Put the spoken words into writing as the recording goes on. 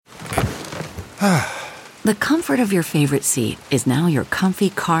The comfort of your favorite seat is now your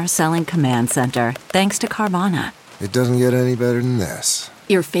comfy car selling command center, thanks to Carvana. It doesn't get any better than this.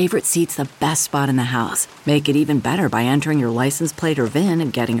 Your favorite seat's the best spot in the house. Make it even better by entering your license plate or VIN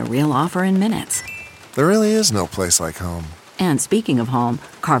and getting a real offer in minutes. There really is no place like home. And speaking of home,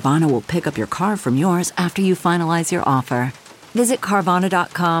 Carvana will pick up your car from yours after you finalize your offer. Visit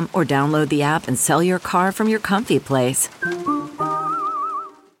Carvana.com or download the app and sell your car from your comfy place.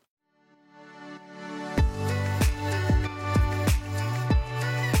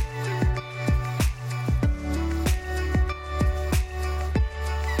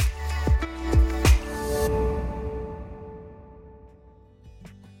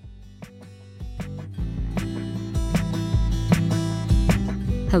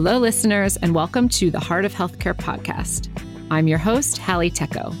 Hello, listeners, and welcome to the Heart of Healthcare podcast. I'm your host, Hallie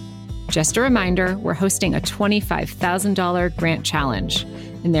Tecco. Just a reminder, we're hosting a $25,000 grant challenge,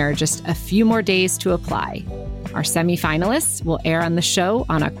 and there are just a few more days to apply. Our semifinalists will air on the show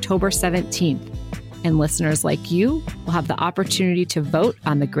on October 17th, and listeners like you will have the opportunity to vote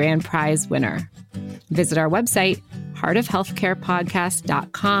on the grand prize winner. Visit our website,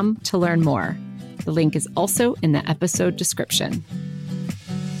 heartofhealthcarepodcast.com, to learn more. The link is also in the episode description.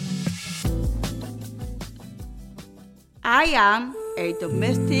 I am a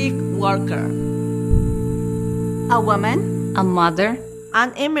domestic worker, a woman, a mother,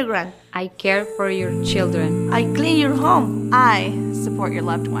 an immigrant. I care for your children. I clean your home. I support your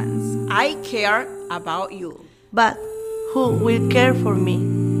loved ones. I care about you. But who will care for me?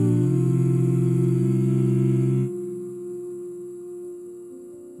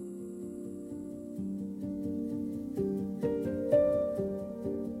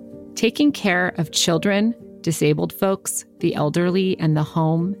 Taking care of children, disabled folks, the elderly, and the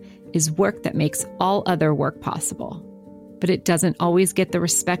home is work that makes all other work possible. But it doesn't always get the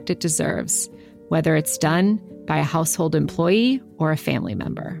respect it deserves, whether it's done by a household employee or a family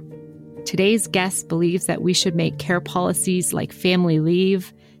member. Today's guest believes that we should make care policies like family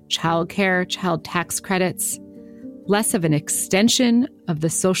leave, childcare, child tax credits, less of an extension of the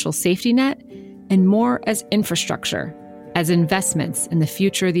social safety net and more as infrastructure, as investments in the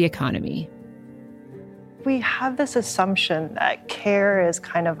future of the economy. We have this assumption that care is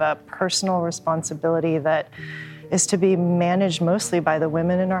kind of a personal responsibility that is to be managed mostly by the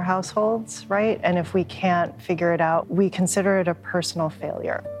women in our households, right? And if we can't figure it out, we consider it a personal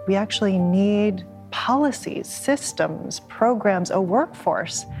failure. We actually need policies, systems, programs, a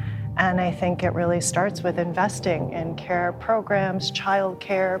workforce. And I think it really starts with investing in care programs, child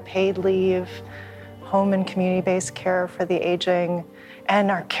care, paid leave, home and community-based care for the aging,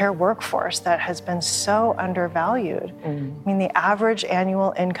 and our care workforce that has been so undervalued. I mean, the average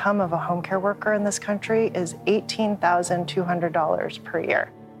annual income of a home care worker in this country is $18,200 per year.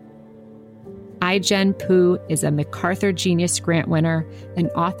 Ai-jen Poo is a MacArthur Genius Grant winner and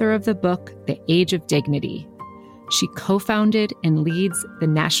author of the book, The Age of Dignity. She co-founded and leads the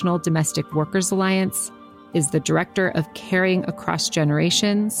National Domestic Workers Alliance, is the director of Caring Across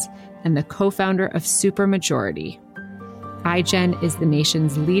Generations, and the co-founder of Supermajority. Ai-jen is the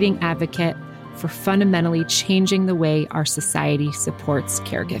nation's leading advocate for fundamentally changing the way our society supports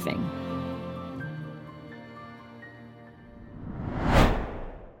caregiving.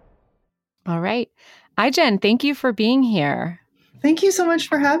 All right. Ai-jen, thank you for being here. Thank you so much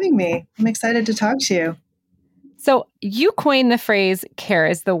for having me. I'm excited to talk to you. So you coined the phrase, care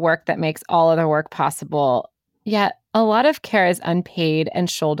is the work that makes all other work possible. Yet a lot of care is unpaid and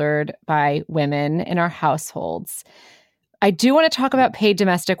shouldered by women in our households. I do want to talk about paid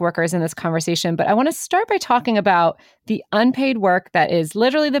domestic workers in this conversation, but I want to start by talking about the unpaid work that is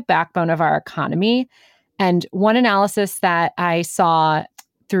literally the backbone of our economy. And one analysis that I saw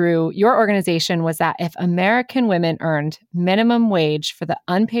through your organization was that if American women earned minimum wage for the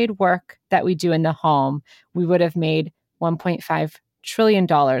unpaid work that we do in the home, we would have made $1.5 trillion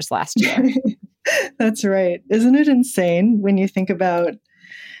last year. That's right. Isn't it insane when you think about,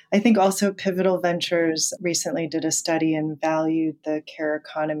 I think also Pivotal Ventures recently did a study and valued the care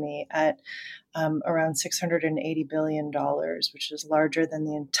economy at around $680 billion, which is larger than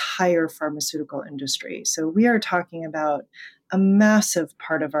the entire pharmaceutical industry. So we are talking about a massive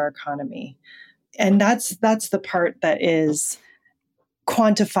part of our economy. And that's the part that is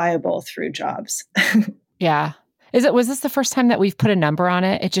quantifiable through jobs. Yeah. Was this the first time that we've put a number on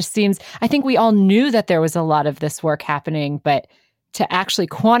it? It just seems, I think we all knew that there was a lot of this work happening, but to actually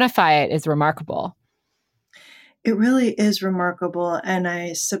quantify it is remarkable. It really is remarkable. And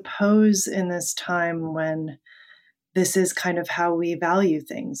I suppose in this time when this is kind of how we value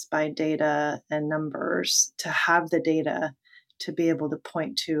things, by data and numbers, to have the data to be able to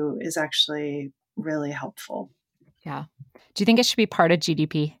point to is actually really helpful. Yeah. Do you think it should be part of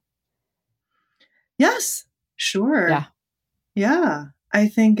GDP? Yes, sure. Yeah. Yeah. I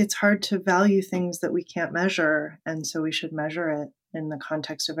think it's hard to value things that we can't measure. And so we should measure it in the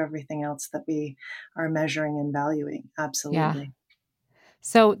context of everything else that we are measuring and valuing. Absolutely. Yeah.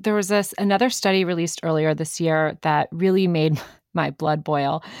 So there was another study released earlier this year that really made my blood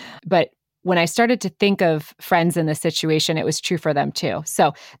boil. But when I started to think of friends in this situation, it was true for them too.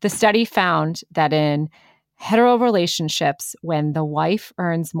 So the study found that in hetero relationships, when the wife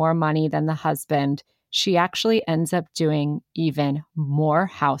earns more money than the husband, she actually ends up doing even more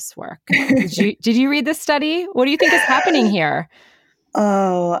housework. Did you read this study? What do you think is happening here?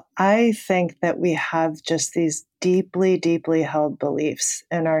 Oh, I think that we have just these deeply, deeply held beliefs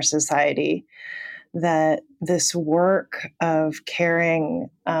in our society that this work of caring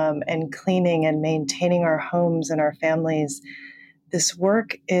and cleaning and maintaining our homes and our families, this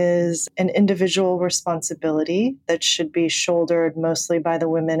work is an individual responsibility that should be shouldered mostly by the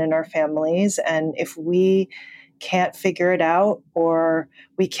women in our families. And if we can't figure it out or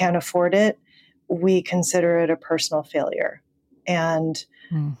we can't afford it, we consider it a personal failure. And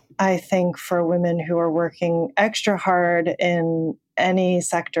I think for women who are working extra hard in any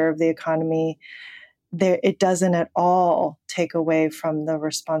sector of the economy, it doesn't at all take away from the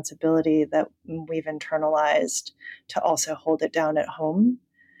responsibility that we've internalized to also hold it down at home.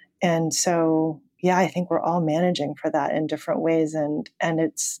 And so, yeah, I think we're all managing for that in different ways. And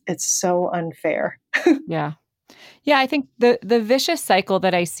it's so unfair. Yeah. Yeah, I think the vicious cycle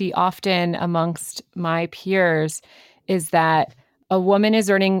that I see often amongst my peers is that a woman is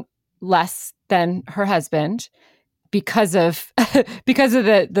earning less than her husband because of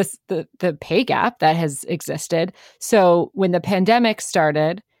the pay gap that has existed. So when the pandemic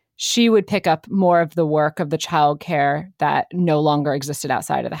started, she would pick up more of the work of the childcare that no longer existed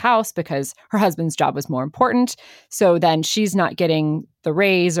outside of the house because her husband's job was more important. So then she's not getting the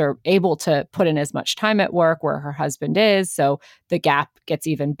raise or able to put in as much time at work where her husband is. So the gap gets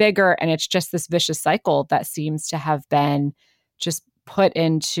even bigger. And it's just this vicious cycle that seems to have been just put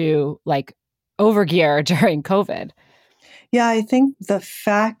into like overgear during COVID. Yeah, I think the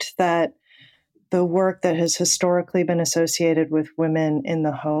fact that the work that has historically been associated with women in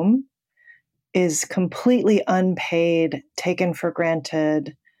the home is completely unpaid, taken for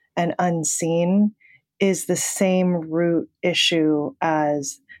granted, and unseen is the same root issue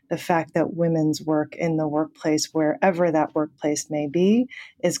as the fact that women's work in the workplace, wherever that workplace may be,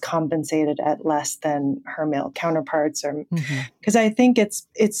 is compensated at less than her male counterparts. Or because I think it's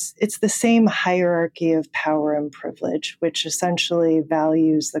the same hierarchy of power and privilege, which essentially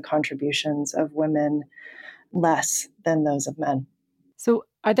values the contributions of women less than those of men. So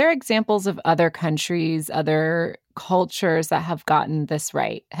are there examples of other countries, other cultures that have gotten this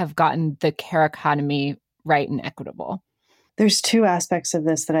right, have gotten the care economy right and equitable? There's two aspects of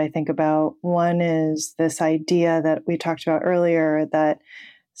this that I think about. One is this idea that we talked about earlier that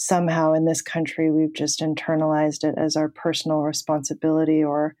somehow in this country we've just internalized it as our personal responsibility,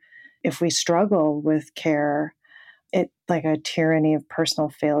 or if we struggle with care, it's like a tyranny of personal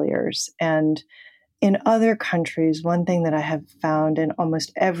failures. And in other countries, one thing that I have found in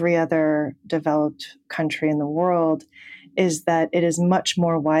almost every other developed country in the world is that it is much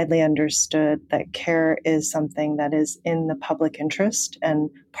more widely understood that care is something that is in the public interest and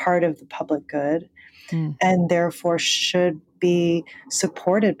part of the public good, and therefore should be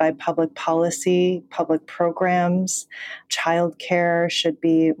supported by public policy, public programs. Childcare should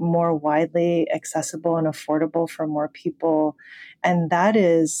be more widely accessible and affordable for more people. And that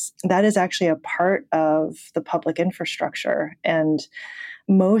is actually a part of the public infrastructure. And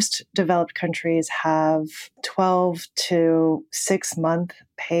most developed countries have 12 to 6 month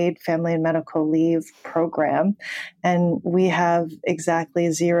paid family and medical leave program. And we have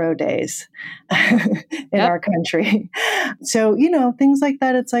exactly 0 days in our country. So, things like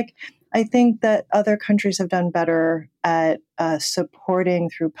that. It's like, I think that other countries have done better at supporting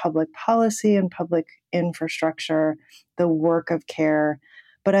through public policy and public infrastructure the work of care.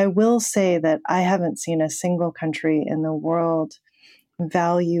 But I will say that I haven't seen a single country in the world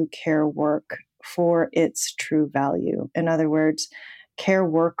value care work for its true value. In other words, care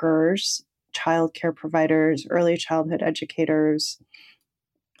workers, child care providers, early childhood educators,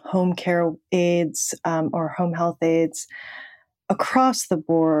 home care aides, or home health aides across the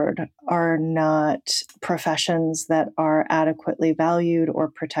board are not professions that are adequately valued or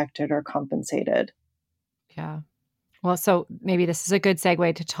protected or compensated. Yeah. Well, so maybe this is a good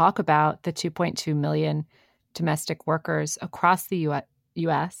segue to talk about the 2.2 million domestic workers across the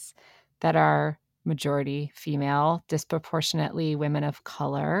U.S. that are majority female, disproportionately women of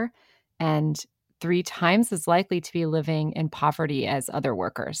color, and 3 times as likely to be living in poverty as other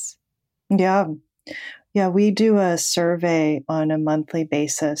workers. Yeah. Yeah, we do a survey on a monthly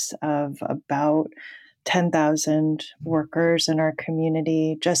basis of about 10,000 workers in our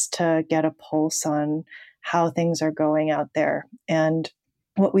community just to get a pulse on how things are going out there. And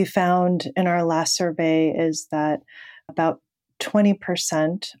what we found in our last survey is that about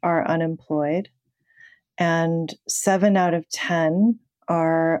 20% are unemployed, and 7 out of 10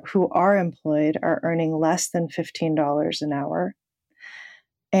 who are employed are earning less than $15 an hour.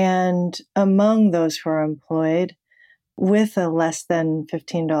 And among those who are employed with a less than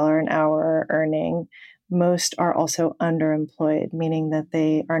 $15 an hour earning, most are also underemployed, meaning that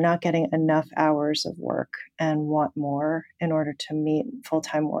they are not getting enough hours of work and want more in order to meet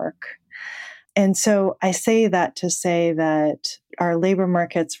full-time work. And so I say that to say that our labor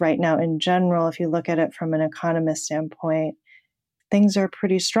markets right now in general, if you look at it from an economist standpoint, things are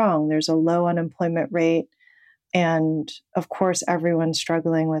pretty strong. There's a low unemployment rate. And of course, everyone's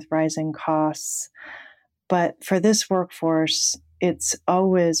struggling with rising costs. But for this workforce, it's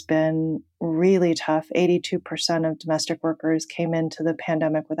always been really tough. 82% of domestic workers came into the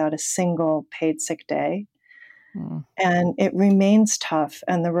pandemic without a single paid sick day. And it remains tough,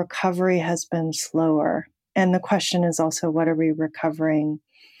 and the recovery has been slower. And the question is also, what are we recovering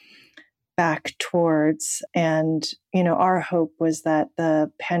back towards? And, our hope was that the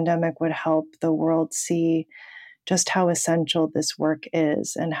pandemic would help the world see just how essential this work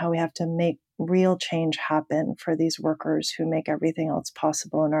is and how we have to make real change happen for these workers who make everything else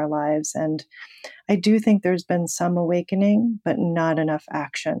possible in our lives. And I do think there's been some awakening, but not enough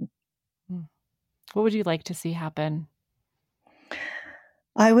action. What would you like to see happen?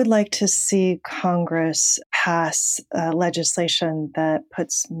 I would like to see Congress pass legislation that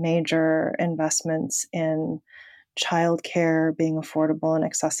puts major investments in childcare being affordable and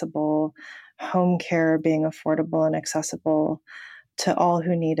accessible, home care being affordable and accessible to all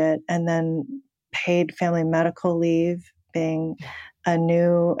who need it, and then paid family medical leave being a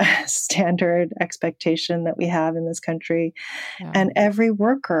new standard expectation that we have in this country. Yeah. And every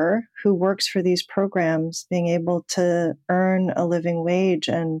worker who works for these programs being able to earn a living wage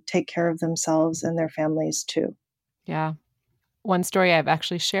and take care of themselves and their families too. Yeah. One story I've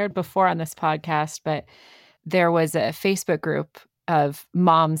actually shared before on this podcast, but there was a Facebook group of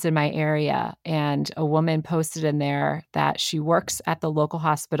moms in my area, and a woman posted in there that she works at the local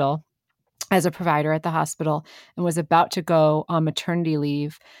hospital as a provider at the hospital and was about to go on maternity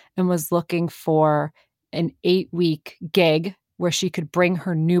leave and was looking for an 8-week gig where she could bring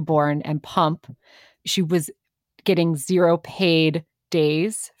her newborn and pump. She was getting 0 paid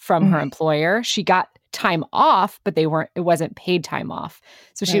days from her employer. She got time off, but it wasn't paid time off.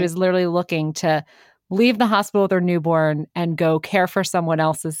 So she was literally looking to leave the hospital with her newborn and go care for someone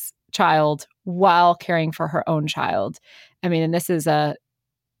else's child while caring for her own child. I mean, and this is a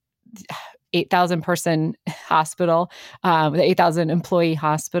 8,000 person hospital, the 8,000 employee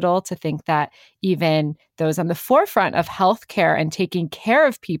hospital. To think that even those on the forefront of healthcare and taking care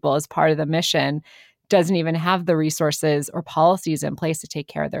of people as part of the mission doesn't even have the resources or policies in place to take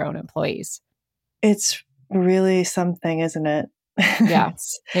care of their own employees. It's really something, isn't it? Yeah,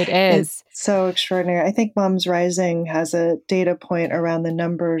 it is. It's so extraordinary. I think Moms Rising has a data point around the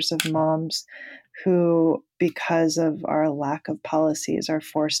numbers of moms who, because of our lack of policies, are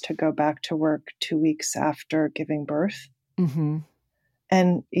forced to go back to work 2 weeks after giving birth. Mm-hmm.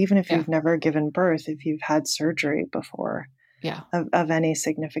 And even if you've never given birth, if you've had surgery before of any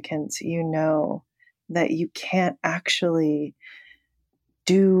significance, you know that you can't actually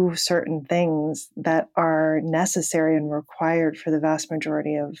do certain things that are necessary and required for the vast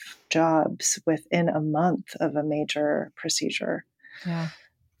majority of jobs within a month of a major procedure. Yeah.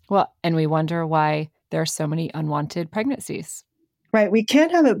 Well, and we wonder why there are so many unwanted pregnancies. Right. We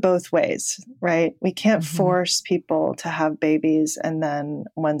can't have it both ways, right? We can't force people to have babies and then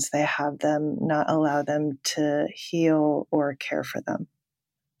once they have them, not allow them to heal or care for them.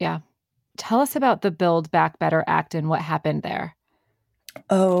 Yeah. Tell us about the Build Back Better Act and what happened there.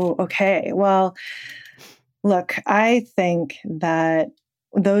 Oh, okay. Well, look, I think that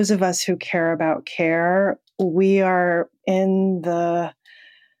those of us who care about care, we are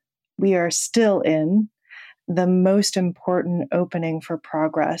still in the most important opening for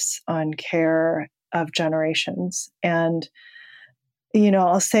progress on care of generations. And,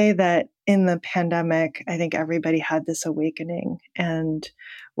 I'll say that in the pandemic, I think everybody had this awakening. And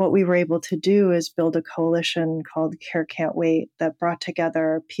what we were able to do is build a coalition called Care Can't Wait that brought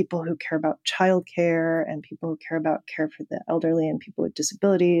together people who care about childcare and people who care about care for the elderly and people with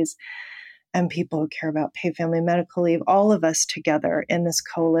disabilities and people who care about paid family medical leave, all of us together in this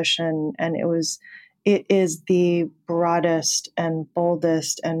coalition. And it is the broadest and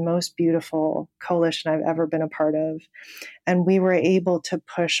boldest and most beautiful coalition I've ever been a part of. And we were able to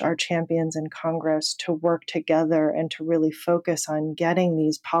push our champions in Congress to work together and to really focus on getting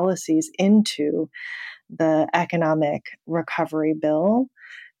these policies into the economic recovery bill.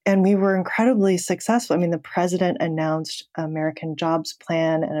 And we were incredibly successful. I mean, the president announced American Jobs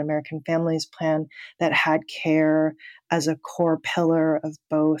Plan and American Families Plan that had care as a core pillar of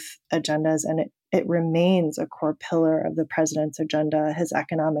both agendas. And it remains a core pillar of the president's agenda, his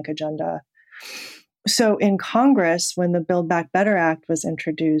economic agenda. So in Congress, when the Build Back Better Act was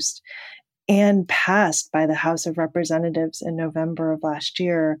introduced and passed by the House of Representatives in November of last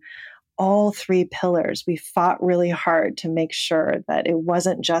year, all three pillars, we fought really hard to make sure that it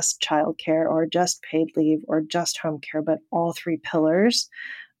wasn't just childcare or just paid leave or just home care, but all three pillars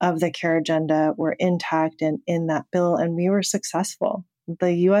of the care agenda were intact and in that bill, and we were successful.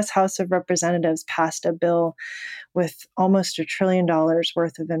 The U.S. House of Representatives passed a bill with almost $1 trillion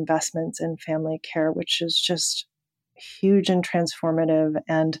worth of investments in family care, which is just huge and transformative.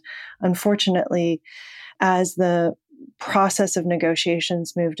 And unfortunately, as the process of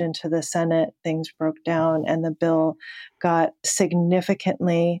negotiations moved into the Senate, things broke down and the bill got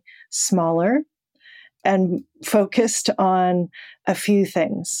significantly smaller and focused on a few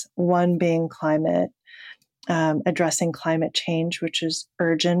things. One being climate, addressing climate change, which is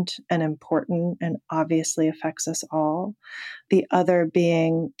urgent and important and obviously affects us all. The other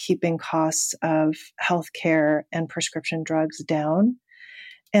being keeping costs of healthcare and prescription drugs down.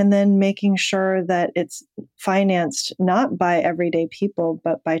 And then making sure that it's financed not by everyday people,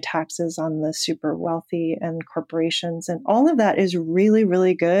 but by taxes on the super wealthy and corporations. And all of that is really,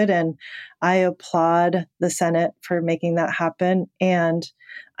 really good. And I applaud the Senate for making that happen. And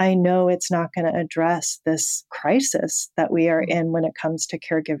I know it's not going to address this crisis that we are in when it comes to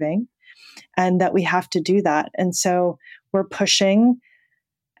caregiving, and that we have to do that. And so we're pushing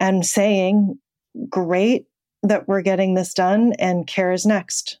and saying, great that we're getting this done, and care is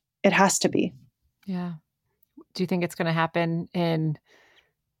next. It has to be. Yeah. Do you think it's going to happen in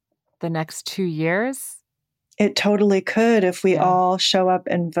the next 2 years? It totally could if we all show up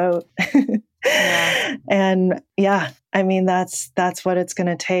and vote. And I mean, that's what it's going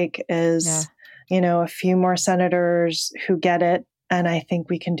to take is, a few more senators who get it. And I think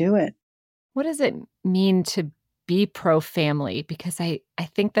we can do it. What does it mean to be pro-family? Because I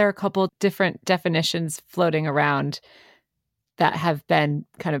think there are a couple different definitions floating around that have been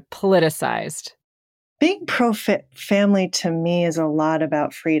kind of politicized. Being pro-family to me is a lot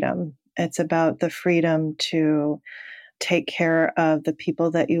about freedom. It's about the freedom to take care of the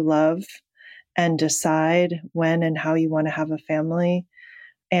people that you love and decide when and how you want to have a family.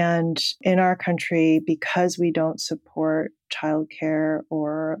 And in our country, because we don't support childcare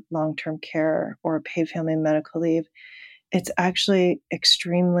or long-term care or paid family medical leave, it's actually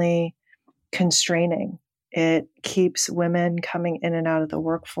extremely constraining. It keeps women coming in and out of the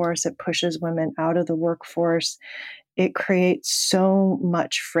workforce. It pushes women out of the workforce. It creates so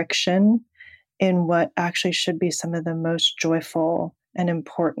much friction in what actually should be some of the most joyful and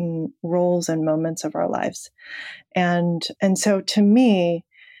important roles and moments of our lives. And so to me,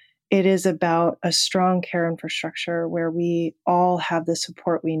 it is about a strong care infrastructure where we all have the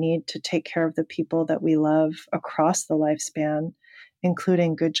support we need to take care of the people that we love across the lifespan,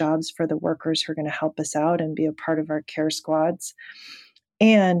 including good jobs for the workers who are going to help us out and be a part of our care squads.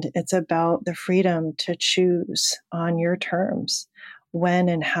 And it's about the freedom to choose on your terms when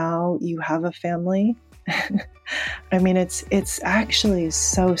and how you have a family. I mean, it's actually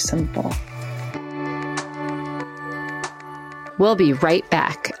so simple. We'll be right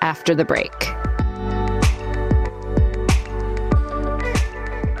back after the break.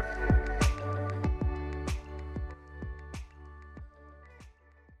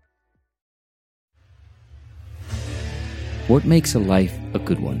 What makes a life a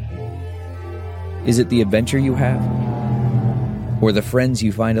good one? Is it the adventure you have? Or the friends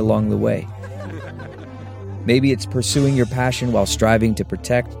you find along the way? Maybe it's pursuing your passion while striving to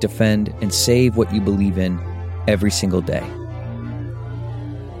protect, defend, and save what you believe in every single day.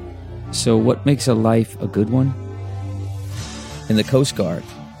 So what makes a life a good one? In the Coast Guard,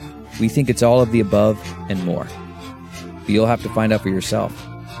 we think it's all of the above and more. But you'll have to find out for yourself.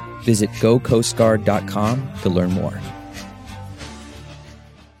 Visit gocoastguard.com to learn more.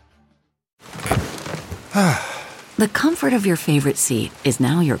 The comfort of your favorite seat is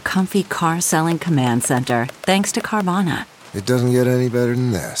now your comfy car selling command center, thanks to Carvana. It doesn't get any better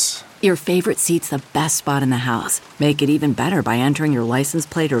than this. Your favorite seat's the best spot in the house. Make it even better by entering your license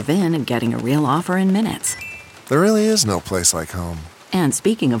plate or VIN and getting a real offer in minutes. There really is no place like home. And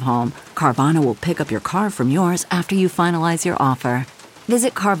speaking of home, Carvana will pick up your car from yours after you finalize your offer.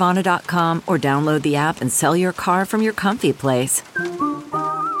 Visit Carvana.com or download the app and sell your car from your comfy place.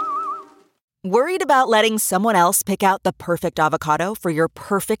 Worried about letting someone else pick out the perfect avocado for your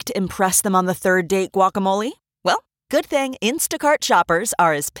perfect impress-them-on-the-third-date guacamole? Well, good thing Instacart shoppers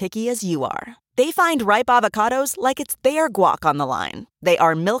are as picky as you are. They find ripe avocados like it's their guac on the line. They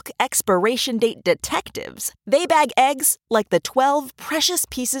are milk expiration date detectives. They bag eggs like the 12 precious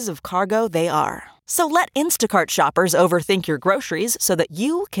pieces of cargo they are. So let Instacart shoppers overthink your groceries so that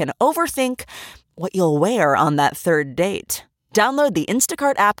you can overthink what you'll wear on that third date. Download the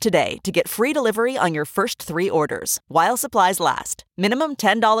Instacart app today to get free delivery on your first 3 orders, while supplies last. Minimum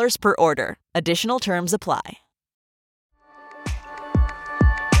 $10 per order. Additional terms apply.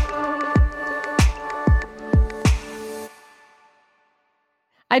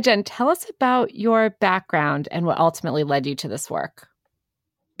 Hi, Jen. Tell us about your background and what ultimately led you to this work.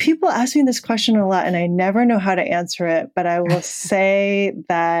 People ask me this question a lot, and I never know how to answer it, but I will say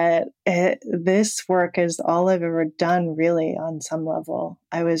that this work is all I've ever done, really, on some level.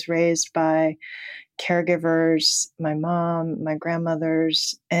 I was raised by caregivers, my mom, my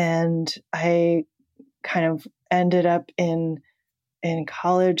grandmothers, and I kind of ended up in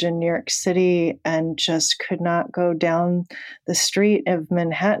college in New York City and just could not go down the street of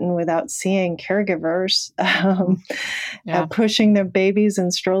Manhattan without seeing caregivers pushing their babies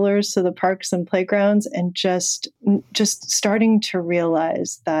and strollers to the parks and playgrounds, and just starting to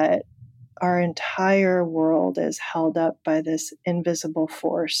realize that our entire world is held up by this invisible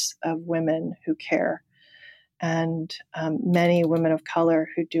force of women who care. And many women of color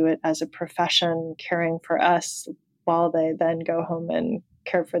who do it as a profession, caring for us, while they then go home and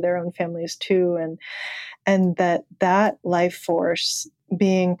care for their own families too. And that life force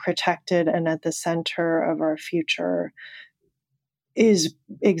being protected and at the center of our future is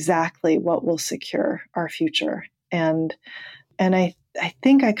exactly what will secure our future. And I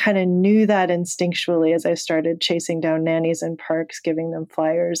think I kind of knew that instinctually as I started chasing down nannies in parks, giving them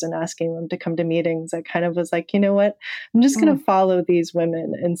flyers and asking them to come to meetings. I kind of was like, you know what? I'm just going to follow these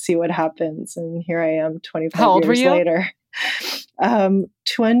women and see what happens. And here I am 25 How old years were you? later.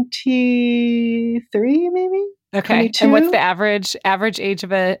 23, maybe? Okay. 22? And what's the average age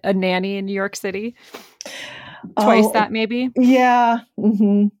of a nanny in New York City? Twice that, maybe? Yeah.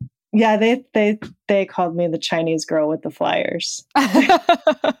 Mm-hmm. Yeah, they called me the Chinese girl with the flyers.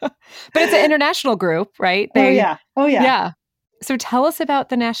 But it's an international group, right? Oh, yeah. Yeah. So tell us about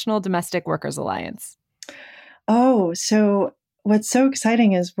the National Domestic Workers Alliance. Oh, so what's so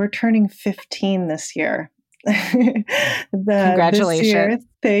exciting is we're turning 15 this year. Congratulations. This year,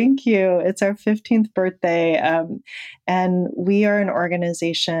 thank you. It's our 15th birthday. And we are an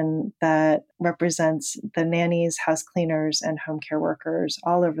organization that represents the nannies, house cleaners, and home care workers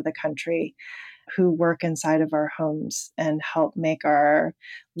all over the country who work inside of our homes and help make our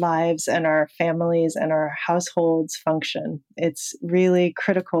lives and our families and our households function. It's really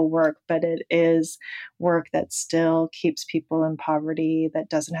critical work, but it is work that still keeps people in poverty, that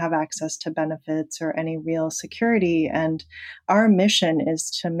doesn't have access to benefits or any real security. And our mission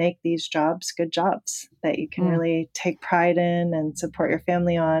is to make these jobs good jobs that you can really take pride in and support your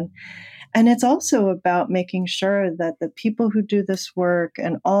family on. And it's also about making sure that the people who do this work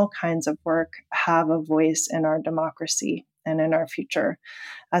and all kinds of work have a voice in our democracy and in our future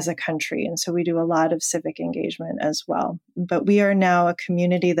as a country. And so we do a lot of civic engagement as well. But we are now a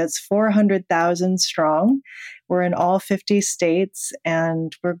community that's 400,000 strong. We're in all 50 states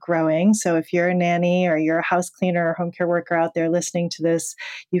and we're growing. So if you're a nanny or you're a house cleaner or home care worker out there listening to this,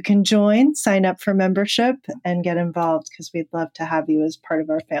 you can join, sign up for membership, and get involved because we'd love to have you as part of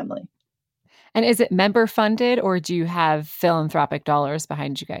our family. And is it member funded or do you have philanthropic dollars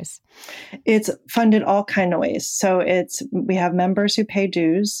behind you guys? It's funded all kind of ways. So we have members who pay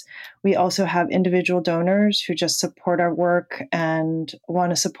dues. We also have individual donors who just support our work and want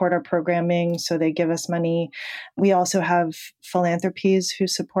to support our programming. So they give us money. We also have philanthropies who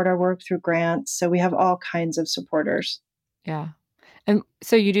support our work through grants. So we have all kinds of supporters. Yeah. And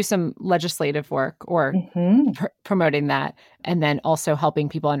so you do some legislative work or promoting that, and then also helping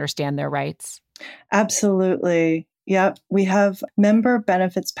people understand their rights. Absolutely. Yep. We have member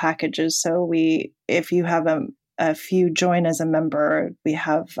benefits packages. So if you have if you join as a member, we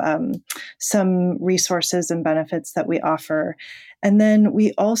have some resources and benefits that we offer. And then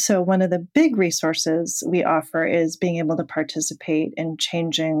we also, one of the big resources we offer is being able to participate in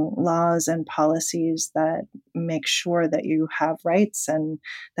changing laws and policies that make sure that you have rights and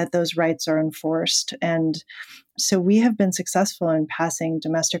that those rights are enforced. And so we have been successful in passing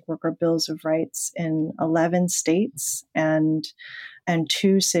domestic worker bills of rights in 11 states and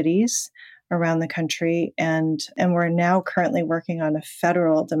 2 cities around the country. And we're now currently working on a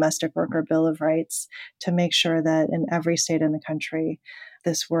federal domestic worker bill of rights to make sure that in every state in the country,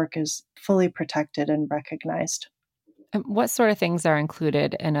 this work is fully protected and recognized. What sort of things are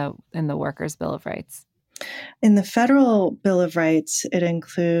included in the Workers' Bill of Rights? In the federal Bill of Rights, it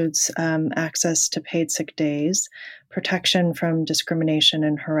includes access to paid sick days, protection from discrimination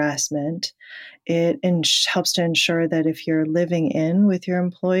and harassment. It helps to ensure that if you're living in with your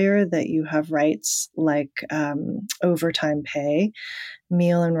employer, that you have rights like overtime pay,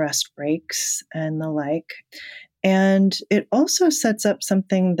 meal and rest breaks, and the like. And it also sets up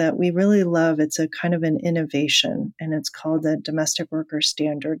something that we really love. It's a kind of an innovation, and it's called the Domestic Worker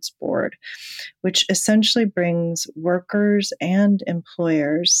Standards Board, which essentially brings workers and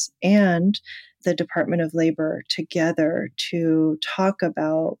employers and the Department of Labor together to talk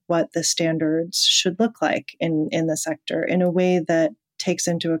about what the standards should look like in the sector in a way that takes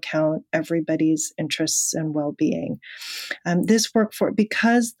into account everybody's interests and well-being. This workforce,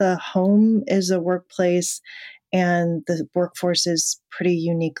 because the home is a workplace and the workforce is pretty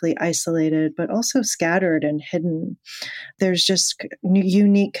uniquely isolated, but also scattered and hidden, there's just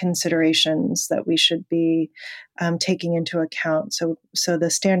unique considerations that we should be taking into account. So the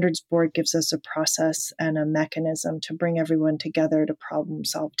Standards Board gives us a process and a mechanism to bring everyone together to problem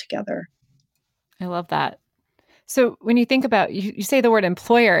solve together. I love that. So when you think about, you say the word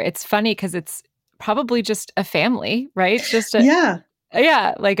employer, it's funny because it's probably just a family, right?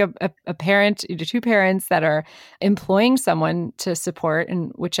 Yeah, like a parent, 2 parents that are employing someone to support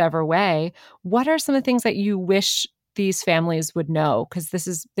in whichever way. What are some of the things that you wish these families would know?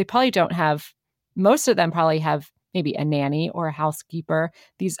 Because they probably don't have, most of them probably have maybe a nanny or a housekeeper.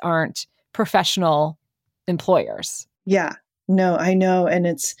 These aren't professional employers. Yeah. No, I know. And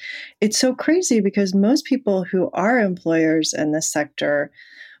it's so crazy because most people who are employers in this sector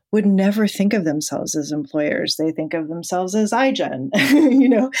would never think of themselves as employers. They think of themselves as iGen,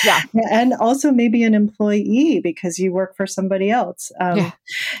 Yeah. And also maybe an employee because you work for somebody else.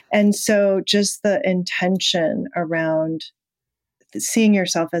 And so just the intention around seeing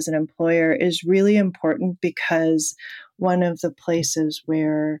yourself as an employer is really important, because one of the places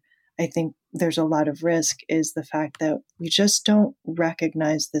where I think there's a lot of risk is the fact that we just don't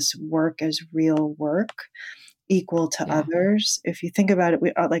recognize this work as real work equal to others. If you think about it,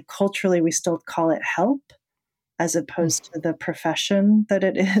 we are like culturally, we still call it help as opposed to the profession that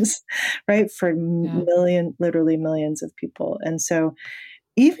it is, right? For literally millions of people. And so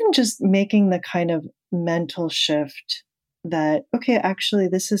even just making the kind of mental shift that, okay, actually,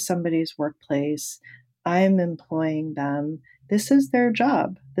 this is somebody's workplace. I'm employing them. This is their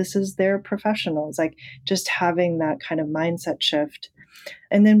job. This is their professionals. Like just having that kind of mindset shift.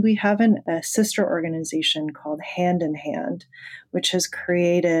 And then we have a sister organization called Hand in Hand, which has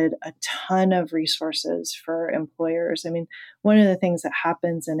created a ton of resources for employers. I mean, one of the things that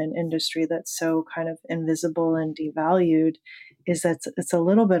happens in an industry that's so kind of invisible and devalued is that it's a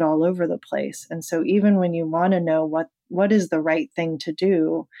little bit all over the place. And so even when you want to know what is the right thing to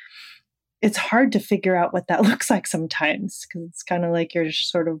do, it's hard to figure out what that looks like sometimes, because it's kind of like you're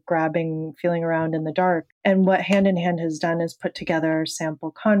sort of feeling around in the dark. And what Hand in Hand has done is put together sample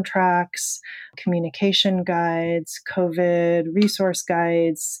contracts, communication guides, COVID resource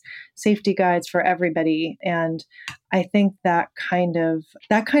guides, safety guides for everybody. And I think that kind of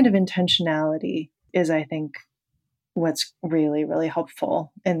intentionality is, I think, what's really, really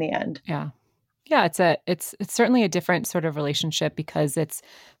helpful in the end. Yeah. Yeah, it's certainly a different sort of relationship because it's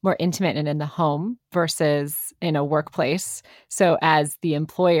more intimate and in the home versus in a workplace. So as the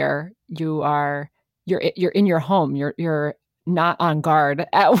employer, you're in your home. You're not on guard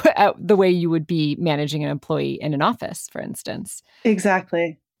at the way you would be managing an employee in an office, for instance.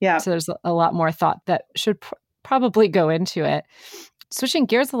 Exactly. Yeah. So there's a lot more thought that should probably go into it. Switching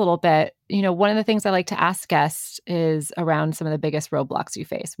gears a little bit, one of the things I like to ask guests is around some of the biggest roadblocks you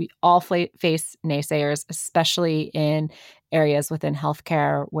face. We all face naysayers, especially in areas within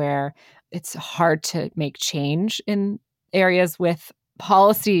healthcare where it's hard to make change in areas with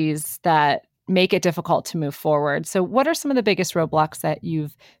policies that make it difficult to move forward. So what are some of the biggest roadblocks that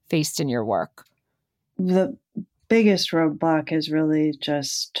you've faced in your work? The biggest roadblock is really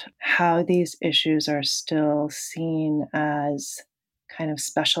just how these issues are still seen as kind of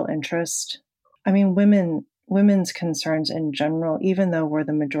special interest. I mean, women women's concerns in general, even though we're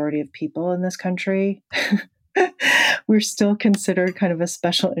the majority of people in this country, we're still considered kind of a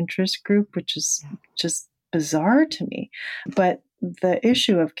special interest group, which is just bizarre to me. But the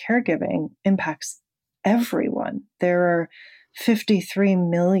issue of caregiving impacts everyone. There are 53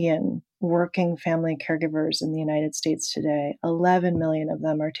 million working family caregivers in the United States today. 11 million of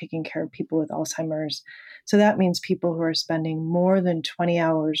them are taking care of people with Alzheimer's. So that means people who are spending more than 20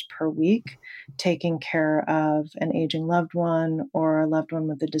 hours per week taking care of an aging loved one or a loved one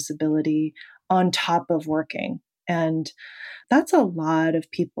with a disability on top of working. And that's a lot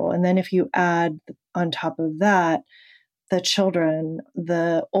of people. And then if you add on top of that, the children,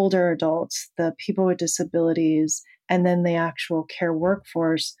 the older adults, the people with disabilities, and then the actual care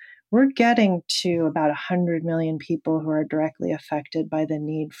workforce, we're getting to about 100 million people who are directly affected by the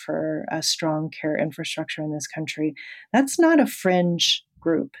need for a strong care infrastructure in this country. That's not a fringe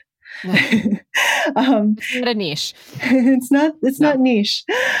group. It's not a niche. It's not niche.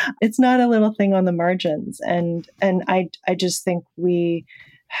 It's not a little thing on the margins. And I just think we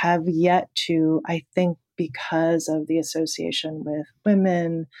have yet to, I think because of the association with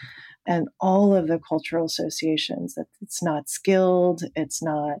women and all of the cultural associations, that it's not skilled, it's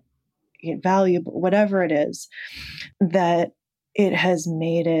not valuable, whatever it is, that it has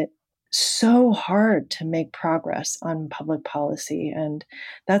made it so hard to make progress on public policy. And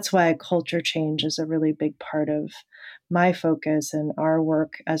that's why culture change is a really big part of my focus and our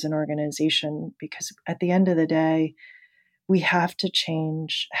work as an organization, because at the end of the day, we have to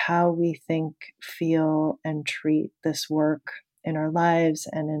change how we think, feel, and treat this work in our lives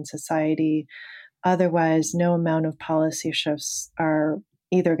and in society. Otherwise, no amount of policy shifts are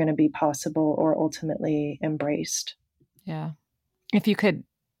either going to be possible or ultimately embraced. Yeah. If you could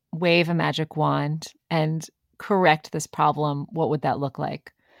wave a magic wand and correct this problem, what would that look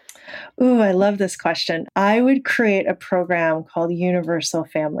like? Ooh, I love this question. I would create a program called Universal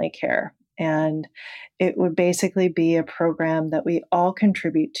Family Care. And it would basically be a program that we all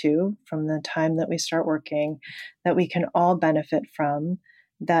contribute to from the time that we start working, that we can all benefit from,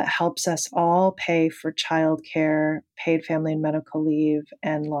 that helps us all pay for childcare, paid family and medical leave,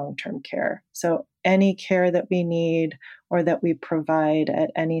 and long-term care. So any care that we need or that we provide at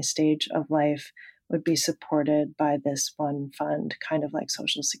any stage of life would be supported by this one fund, kind of like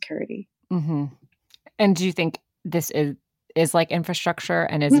Social Security. Mm-hmm. And do you think this is like infrastructure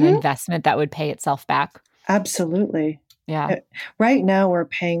and is an investment that would pay itself back? Absolutely. Yeah. Right now, we're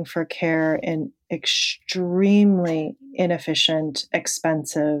paying for care in extremely inefficient,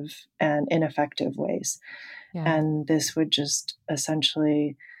 expensive, and ineffective ways. Yeah. And this would just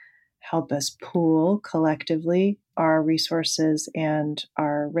essentially help us pool collectively our resources and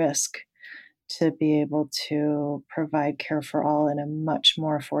our risk to be able to provide care for all in a much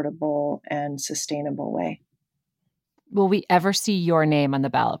more affordable and sustainable way. Will we ever see your name on the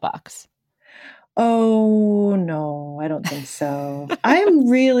ballot box? Oh, no, I don't think so. I'm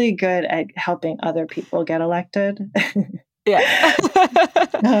really good at helping other people get elected. Yeah.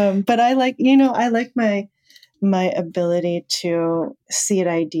 But I like my ability to seed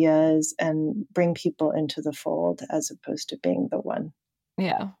ideas and bring people into the fold as opposed to being the one.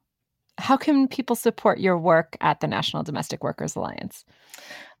 Yeah. How can people support your work at the National Domestic Workers Alliance?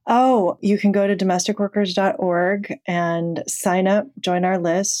 Oh, you can go to domesticworkers.org and sign up, join our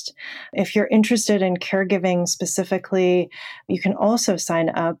list. If you're interested in caregiving specifically, you can also sign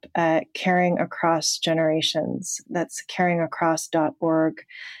up at Caring Across Generations. That's caringacross.org,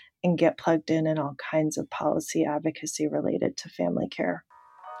 and get plugged in all kinds of policy advocacy related to family care.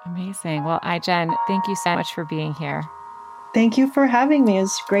 Amazing. Well, Ai-jen, thank you so much for being here. Thank you for having me.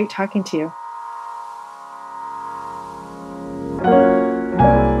 It's great talking to you.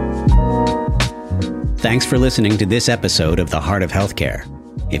 Thanks for listening to this episode of The Heart of Healthcare.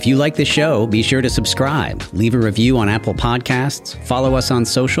 If you like the show, be sure to subscribe, leave a review on Apple Podcasts, follow us on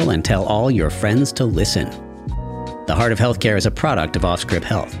social, and tell all your friends to listen. The Heart of Healthcare is a product of Offscript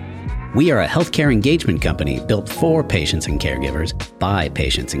Health. We are a healthcare engagement company built for patients and caregivers by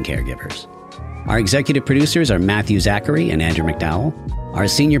patients and caregivers. Our executive producers are Matthew Zachary and Andrew McDowell. Our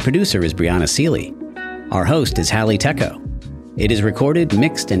senior producer is Brianna Seeley. Our host is Hallie Tecco. It is recorded,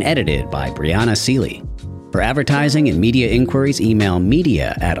 mixed, and edited by Brianna Seeley. For advertising and media inquiries, email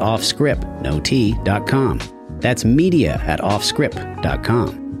media@offscript.com. That's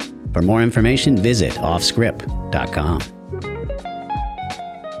media@offscript.com. For more information, visit offscript.com.